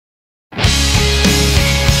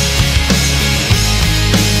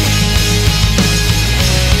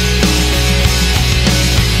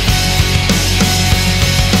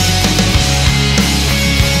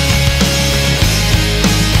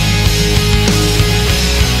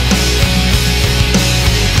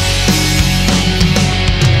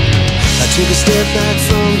took a step back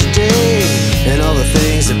from today, and all the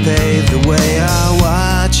things that paved the way are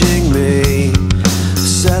watching me,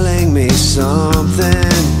 selling me something.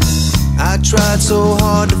 I tried so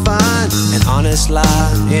hard to find an honest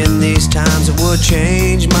lie in these times that would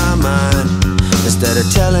change my mind. Instead of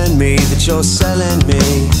telling me that you're selling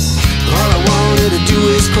me, all I wanted to do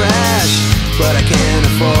is crash, but I can't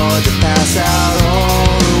afford to pass out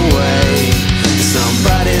all the way.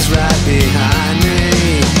 Somebody's right behind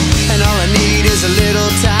me, and all I need is a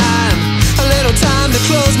little time to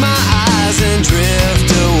close my eyes and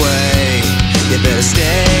drift away. You better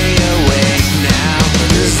stay awake now,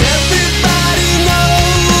 'cause everybody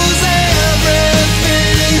knows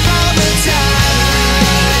everything all the time.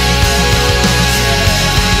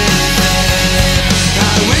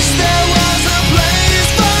 I wish there was a place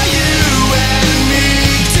for you and me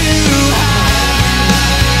to hide.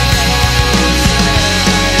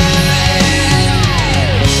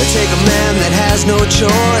 Take a man that has no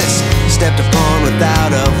choice, stepped upon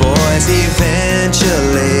without a voice.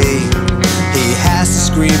 Eventually he has to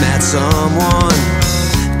scream at someone,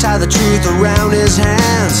 tie the truth around his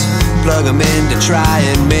hands, plug him in to try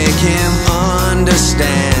and make him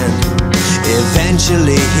understand.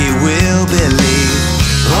 Eventually he will believe.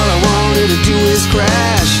 All I wanted to do is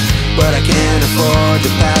crash, but I can't afford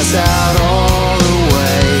to pass out all the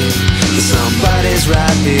way. Somebody's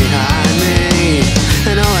right behind me,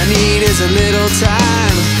 and all I need is a little time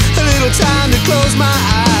to close my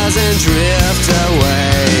eyes and drift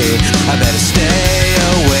away. I better stay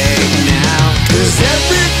awake now, 'cause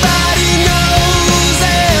everybody knows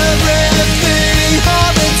everything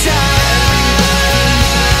all the time.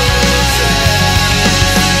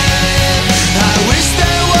 I wish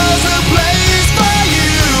there was a place for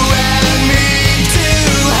you and me to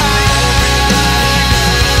hide.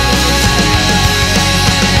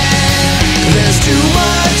 There's too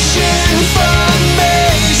much information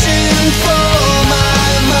for my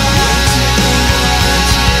mind.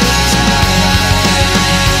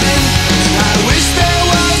 I wish there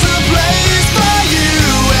was a place for you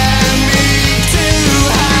and me to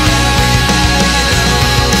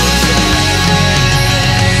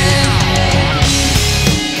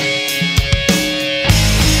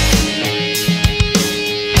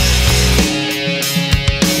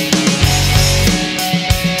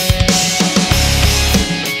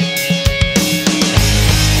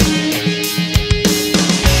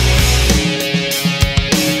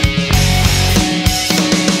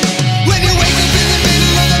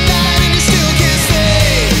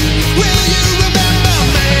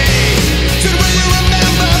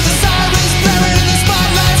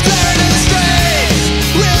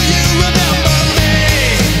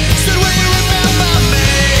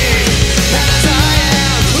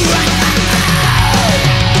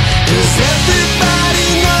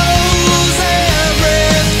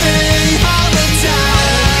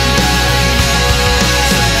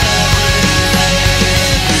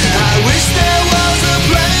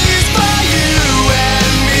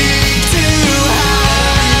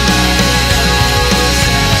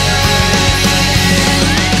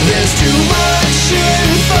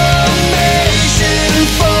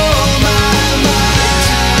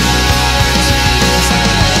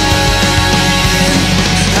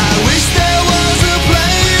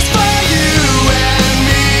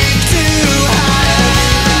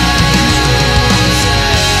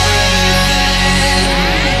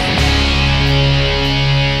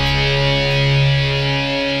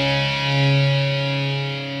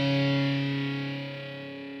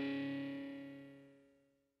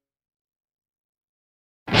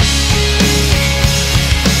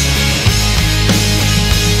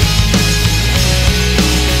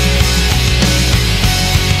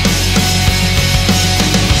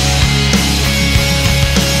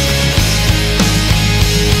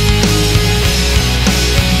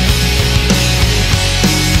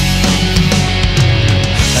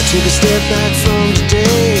took a step back from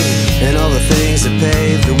today, and all the things that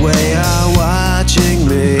paved the way are watching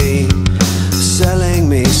me, selling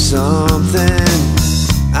me something.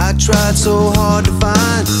 I tried so hard to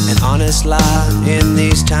find an honest lie in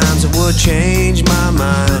these times that would change my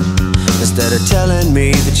mind. Instead of telling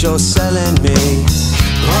me that you're selling me,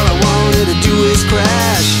 all I wanted to do is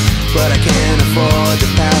crash, but I can't afford to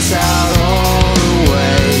pass out all the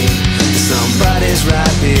way. Somebody's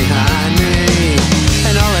right behind me,